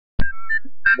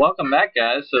Welcome back,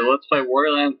 guys. So let's play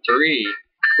Wario 3.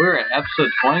 We're at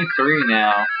episode 23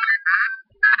 now.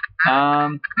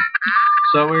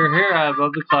 So we're here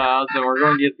above the clouds, and we're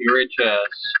going to get the great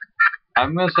chest.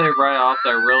 I'm going to say right off that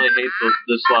I really hate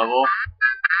this level.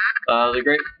 The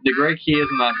great key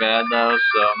isn't that bad though,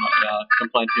 so I'm not gonna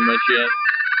complain too much yet.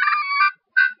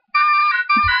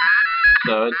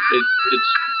 So it's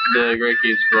the great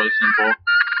key is really simple.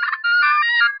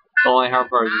 The only hard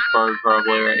part is this part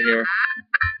probably right here.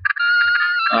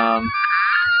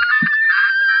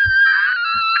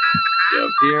 Get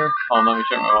up here. Oh, let me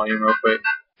check my volume real quick.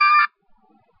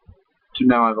 Turn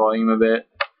down my volume a bit.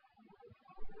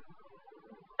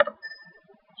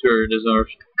 Sure, it doesn't.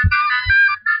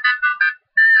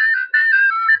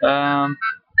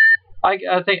 I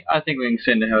think we can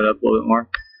extend the head up a little bit more.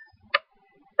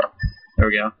 There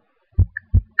we go.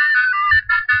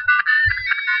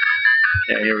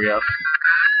 Okay, here we go.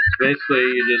 So basically,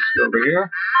 you just go over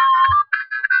here.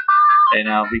 Okay,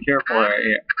 now be careful right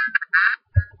here.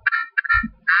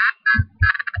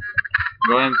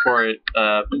 Go in for it,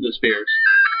 the spears.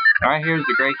 Alright, here's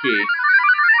the great key.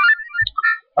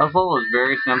 This level is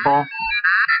very simple.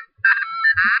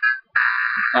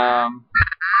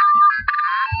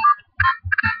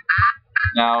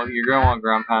 Now, you're going to want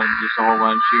ground pound just a whole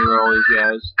bunch here, all these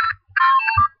guys.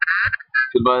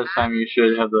 Because by this time you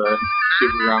should have the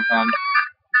super ground pound.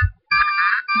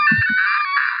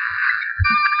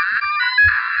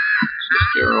 Just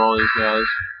get rid of all these guys.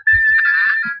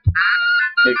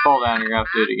 If they fall down, you're going to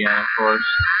have to do it again, of course.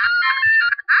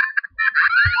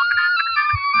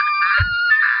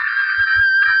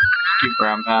 Just keep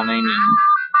ground pounding and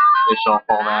they should all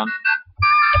fall down.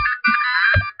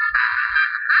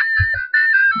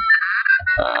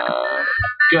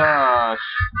 Gosh.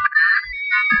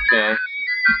 Okay.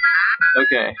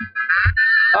 Okay.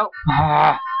 Oh.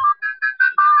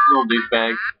 Little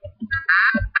douchebag.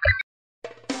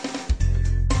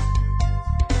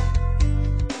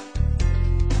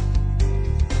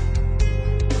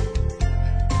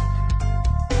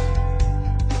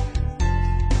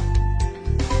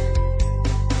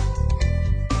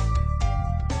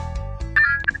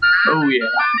 Oh yeah.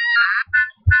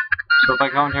 So if my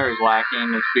commentary is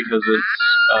lacking, it's because it's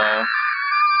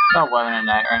about 11 at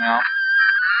night right now.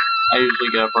 I usually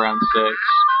get up around 6,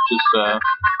 just so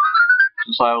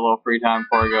I have a little free time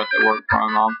before I go to work for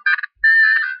my mom.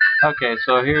 Okay,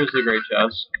 so here's the great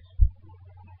chest.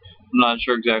 I'm not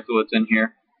sure exactly what's in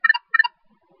here.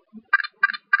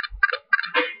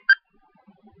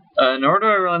 Nor do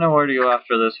I really know where to go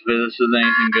after this if this is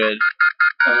anything good.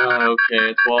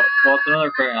 Okay, well, it's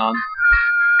another crayon.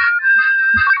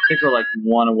 I think we're like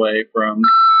one away from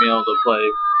being able to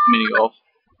play mini golf.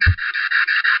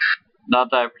 Not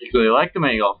that I particularly like the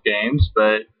mini golf games,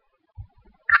 but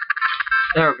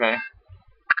they're okay.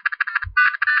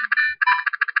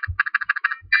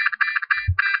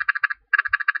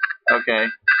 Okay.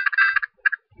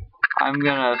 I'm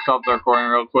gonna stop the recording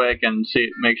real quick and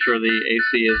make sure the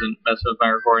AC isn't messing with my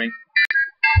recording.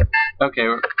 Okay,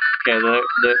 I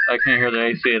can't hear the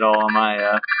AC at all on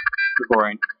my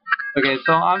recording. Okay,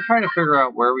 so I'm trying to figure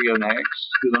out where we go next,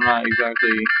 because I'm not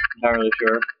exactly entirely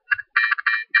sure.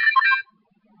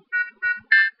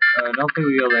 I don't think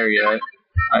we go there yet.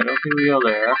 I don't think we go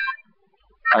there.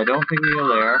 I don't think we go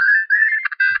there.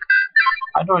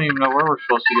 I don't even know where we're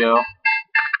supposed to go.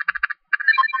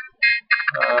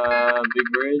 Big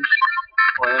bridge?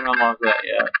 Well, I haven't unlocked that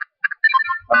yet.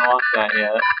 Unlocked that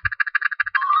yet.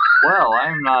 Well,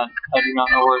 I do not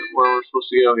know where we're supposed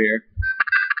to go here.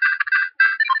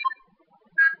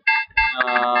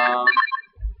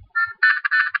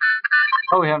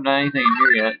 Oh, we haven't done anything in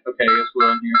here yet. Okay, I guess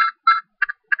we're in here.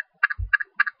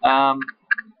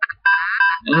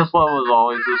 And this level is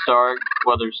always the start,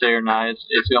 whether it's day or night.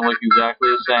 It's going to look exactly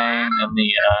the same, and the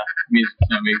music's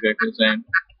going to be exactly the same.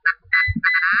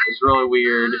 It's really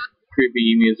weird,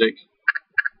 creepy music.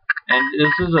 And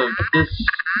this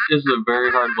is a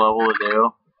very hard level to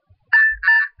do.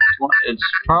 It's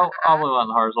probably one of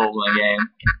the hardest levels in the game.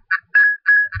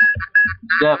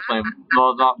 It's definitely,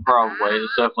 well, not probably,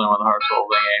 it's definitely one of the hardest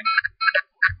levels in the game.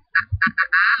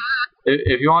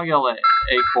 If you want to get all the 8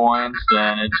 coins,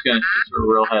 then it's a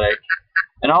real headache.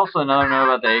 And also another note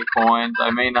about the 8 coins,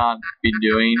 I may not be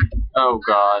doing, oh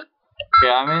god.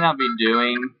 Yeah, I may not be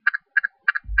doing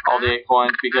all the 8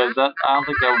 coins because I don't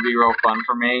think that would be real fun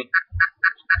for me.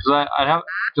 Because I'd have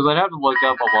to look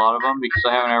up a lot of them because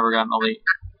I haven't ever gotten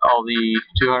all the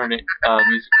 200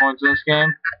 music coins in this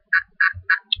game.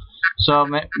 So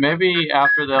maybe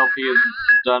after the LP is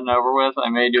done and over with, I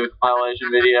may do a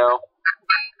compilation video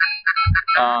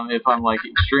if I'm like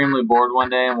extremely bored one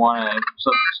day and want to,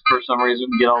 for some reason,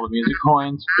 get all the music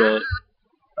coins. But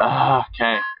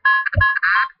okay,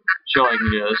 sure, I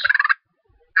can do this.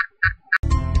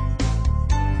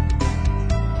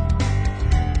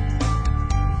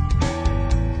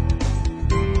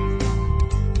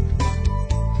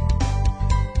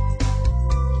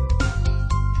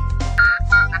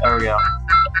 There we go.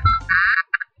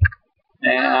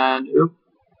 And oop,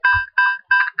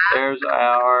 there's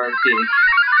our key.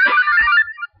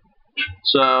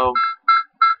 So,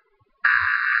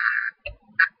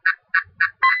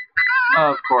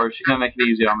 of course, you can't make it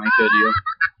easy on me, could you?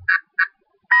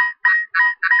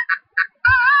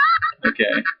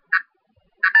 Okay.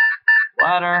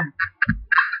 Ladder.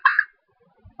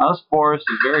 Now, this forest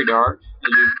is very dark,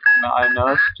 as I've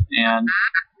noticed, and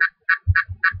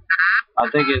I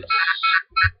think it's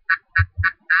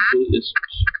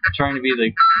trying to be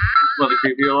the one of the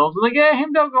creepier levels of the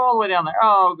game. Don't go all the way down there.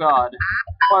 Oh god,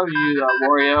 why would you do that,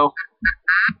 Wario?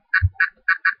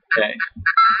 Okay.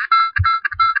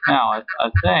 Now I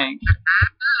think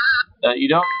that you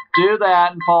don't do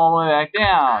that and fall all the way back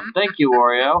down. Thank you,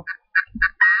 Wario.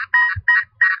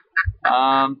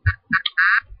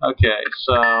 Okay,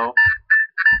 so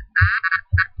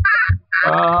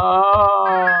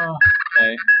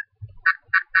okay.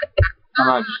 I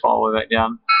might just fall all the way back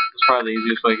down. It's probably the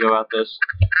easiest way to go about this.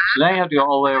 So now you have to go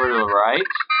all the way over to the right.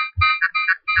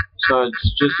 So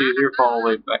it's just easier to fall all the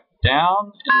way back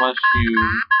down unless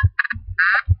you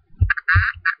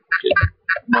get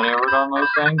whatever on those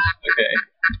things. Okay.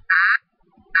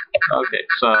 Okay,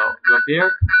 so go up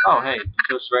here. Oh, hey, it's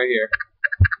just right here.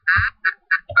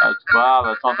 Wow,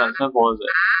 that's not that simple, is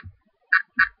it?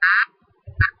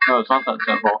 No, it's not that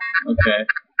simple. Okay.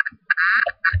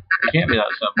 It can't be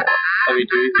that simple. That'd be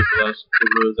too easy for this if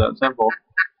it was that simple.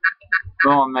 We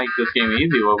don't want to make this game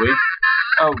easy, will we?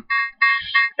 Oh.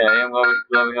 Okay, I'm glad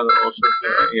we have that little shortcut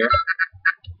right here.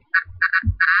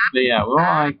 But yeah, we don't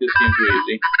want to make this game too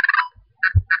easy.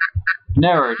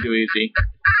 Never too easy.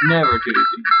 Never too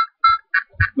easy.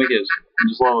 Make it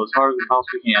just level as hard as we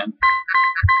possibly can.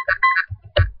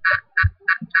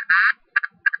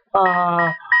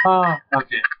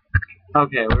 Okay.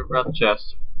 Okay, we're at the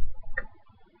chest.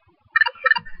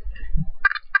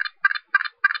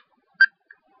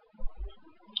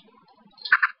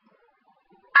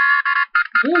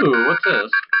 Ooh, what's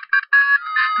this?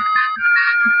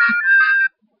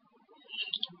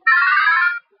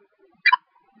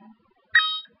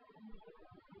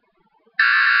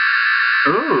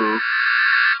 Ooh.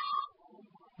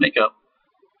 Makeup.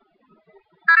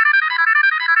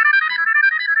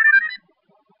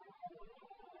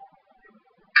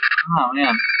 Oh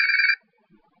man.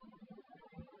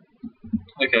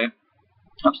 Okay.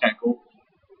 That's kinda cool.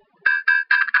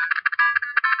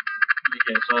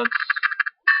 Okay, so that's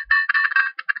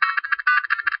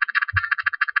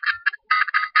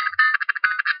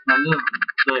and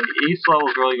the east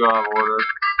levels really go out of order.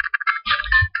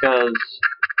 Because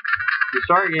you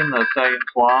start getting the second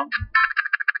swamp.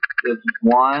 It's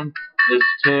 1, it's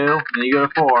 2, and then you go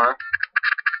to 4.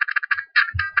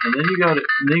 And then you go to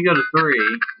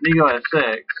 3, then you go to 6,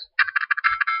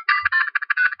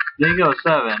 then you go to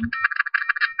 7, then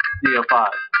you go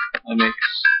 5. That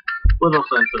makes little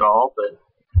sense at all, but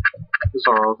it's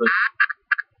all worth it.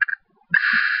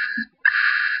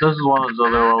 This is one of those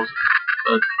other levels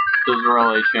that doesn't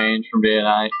really change from day to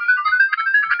night.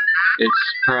 It's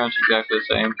pretty much exactly the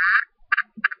same.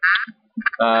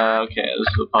 Okay,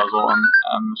 this is a puzzle, I'm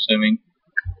assuming.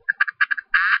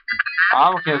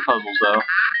 I'm okay with puzzles, though.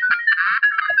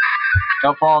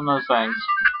 Don't fall in those things.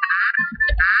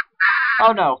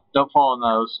 Oh no, don't fall in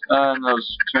those. And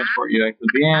those transport you back to the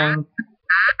beginning.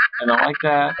 I don't like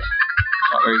that.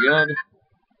 It's not very good.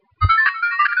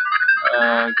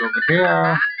 Go over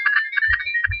here.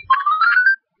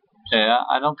 Okay,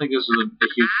 I don't think this is a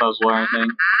huge puzzle or anything.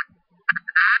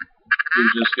 You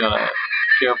just gotta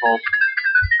be careful.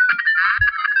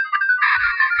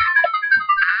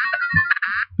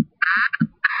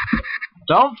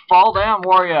 Don't fall down,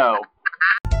 Wario!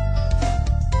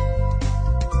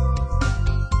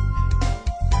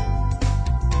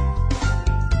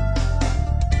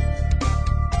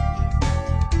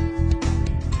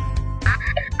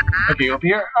 Okay, go up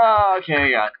here.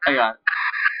 Okay, I got it.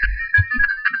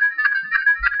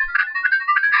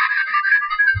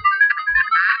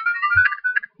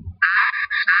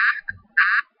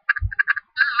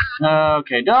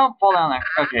 Okay, don't fall down there.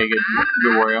 Okay, good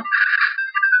Wario.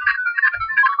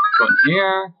 Go in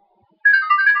here.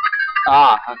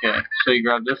 Okay. So you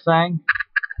grab this thing,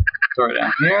 throw it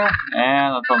down here,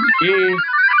 and that's on the key.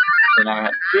 So now we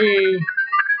have the key.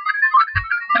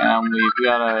 and we've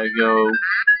gotta go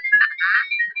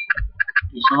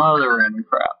do some other random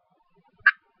crap.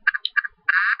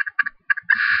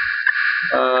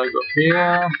 Go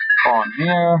here, fall in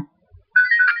here,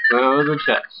 go to the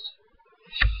chest.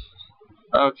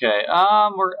 Okay,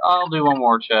 I'll do one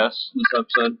more chest this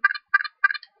episode.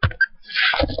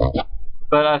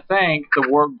 But I think the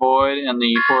Warp Void and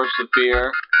the Forest of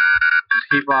Fear just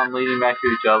keep on leading back to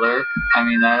each other. I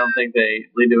mean, I don't think they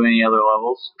lead to any other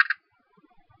levels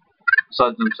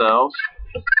besides themselves.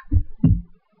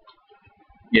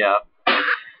 Yeah.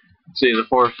 Let's see, the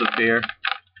Forest of Fear.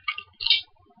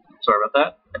 Sorry about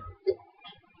that.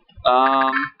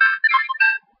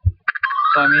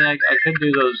 So I mean, I could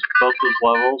do both those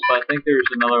levels, but I think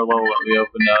there's another level that we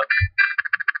opened up.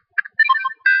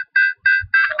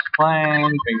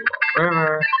 Plain, Fingerwell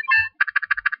River,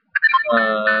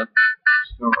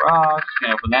 Stone Rocks,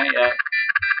 can't open that yet.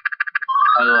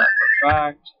 I know that for a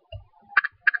fact.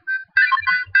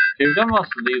 Okay, we've done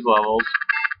most of these levels.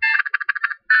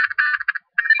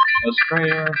 This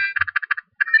crater.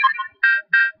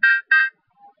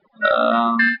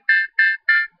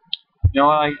 You know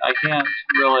what, I can't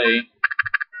really,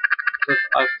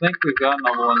 I think we've gotten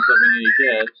all the ones that we need to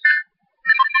get.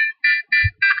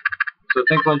 So I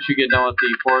think once you get done with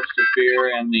the Forest of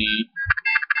Fear and the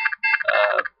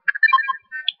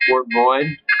Warp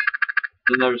Void,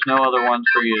 then there's no other ones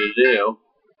for you to do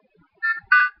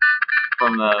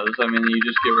from those. I mean, you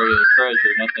just get regular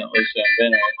treasure, nothing at least to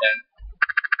invent or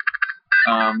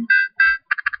anything.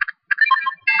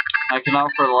 I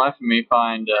cannot for the life of me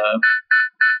find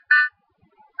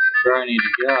where I need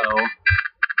to go.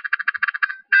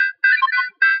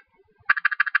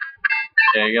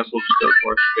 Yeah, I guess we'll just go to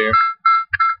Forest of Fear.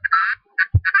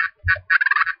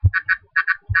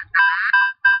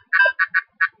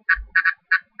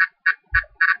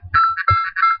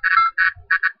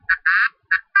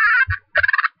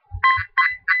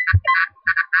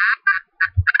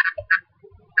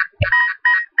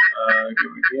 Go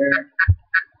over here.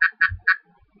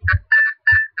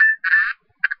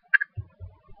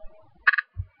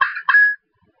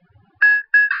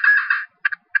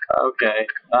 Okay.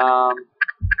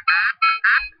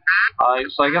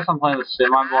 So I guess I'm playing this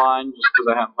semi-blind just because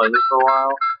I haven't played this for a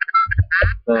while.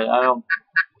 But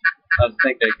I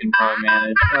think I can probably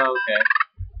manage. Oh, okay.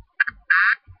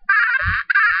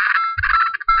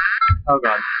 Oh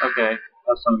god. Okay.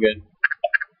 That's not good.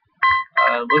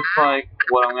 It looks like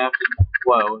what I'm gonna have to.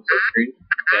 Whoa, is that green?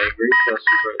 Okay, green chest is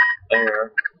right there.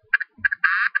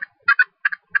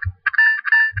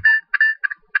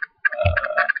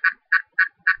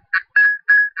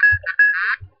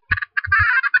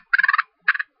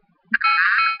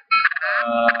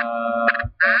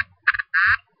 Okay.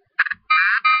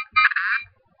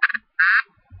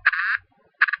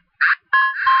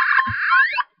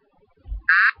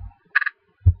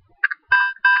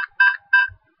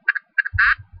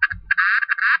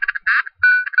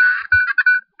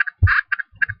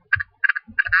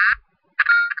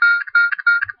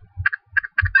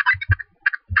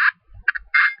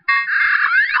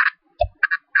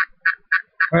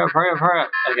 Hurry up, hurry up, hurry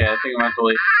up. Okay, I think I'm gonna have to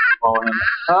follow him.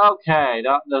 Okay,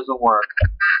 that doesn't work.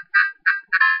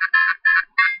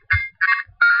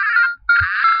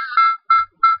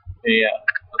 Yeah,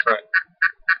 that's right.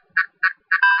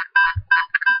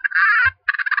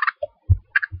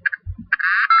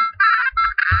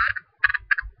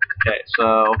 Okay, so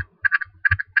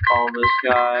follow this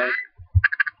guy.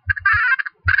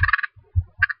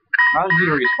 How did he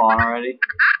respawn already?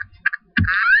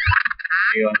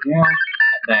 You go in here, I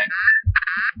think.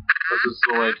 This is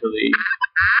the way to the,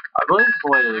 I believe it's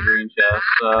the way to the green chest,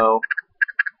 so,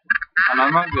 and I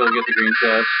might be able to get the green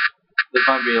chest. This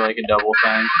might be like a double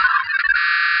thing.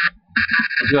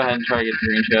 Let's go ahead and try to get the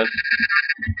green chest.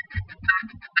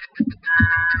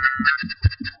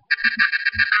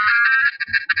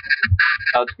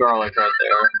 That's garlic right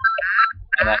there,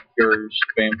 and that cures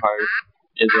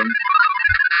vampirism.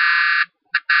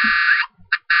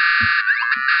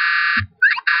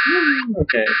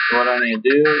 Okay, so what I need to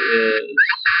do is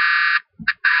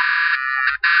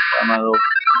find my little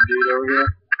dude over here.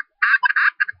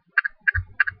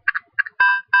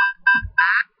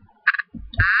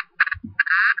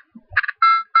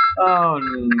 Oh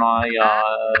my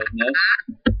godness.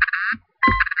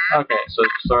 Okay, so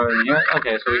it's started in here.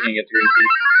 Okay, so we can get the green key.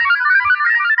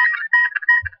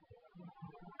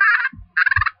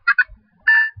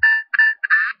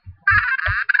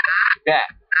 Yeah.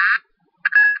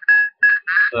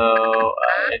 So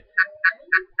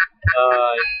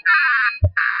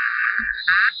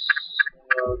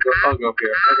I'll go up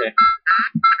here. Okay.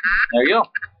 There you go.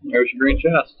 There's your green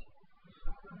chest.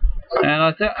 And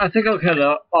I think I'll cut it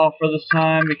off for this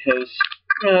time because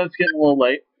it's getting a little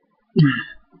late.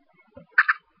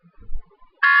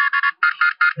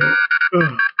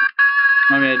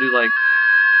 I may do like,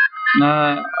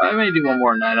 I may do one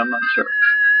more night. I'm not sure.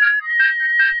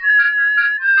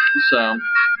 So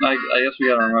I guess we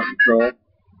got our remote control.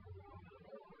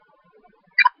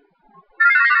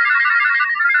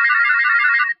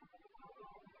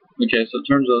 Okay, so it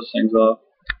turns those things off.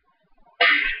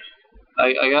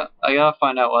 I gotta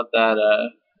find out what that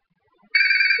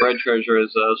red treasure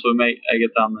is though, so I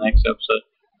get that on the next episode.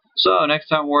 So next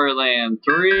time Wario Land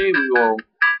 3, we will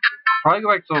probably go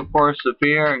back to the Forest of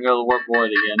Fear and go to the Warp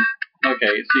Void again.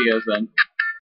 Okay, see you guys then.